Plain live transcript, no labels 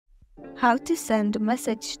How to send a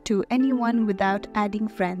message to anyone without adding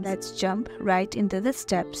friends. Let's jump right into the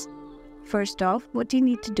steps. First off, what you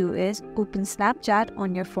need to do is open Snapchat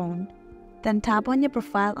on your phone. Then tap on your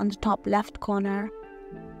profile on the top left corner.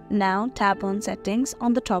 Now tap on Settings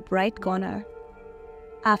on the top right corner.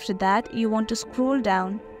 After that, you want to scroll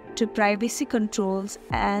down to Privacy Controls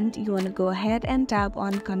and you want to go ahead and tap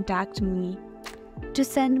on Contact Me. To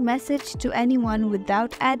send message to anyone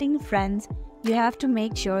without adding friends, you have to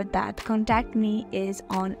make sure that Contact Me is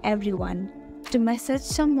on everyone. To message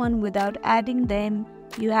someone without adding them,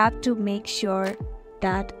 you have to make sure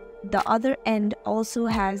that the other end also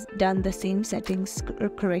has done the same settings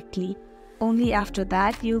correctly. Only after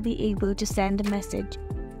that you'll be able to send a message.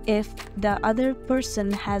 If the other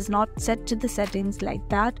person has not set to the settings like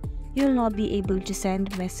that, you'll not be able to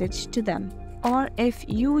send a message to them. Or if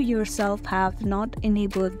you yourself have not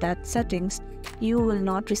enabled that settings, you will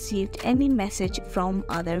not receive any message from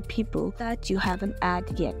other people that you haven't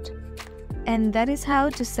added yet. And that is how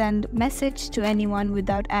to send message to anyone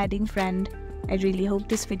without adding friend. I really hope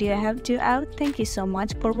this video helped you out. Thank you so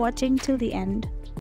much for watching till the end.